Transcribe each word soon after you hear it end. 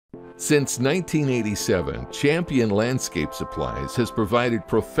Since 1987, Champion Landscape Supplies has provided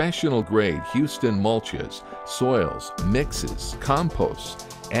professional-grade Houston mulches, soils, mixes, composts,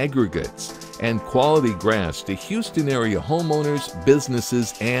 aggregates, and quality grass to Houston area homeowners,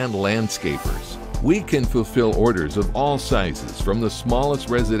 businesses, and landscapers. We can fulfill orders of all sizes, from the smallest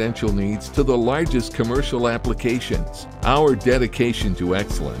residential needs to the largest commercial applications. Our dedication to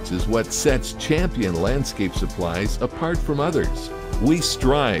excellence is what sets Champion Landscape Supplies apart from others. We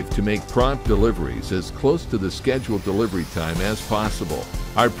strive to make prompt deliveries as close to the scheduled delivery time as possible.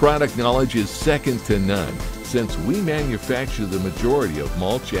 Our product knowledge is second to none, since we manufacture the majority of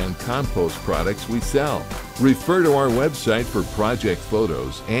mulch and compost products we sell. Refer to our website for project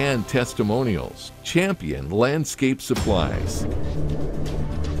photos and testimonials. Champion Landscape Supplies.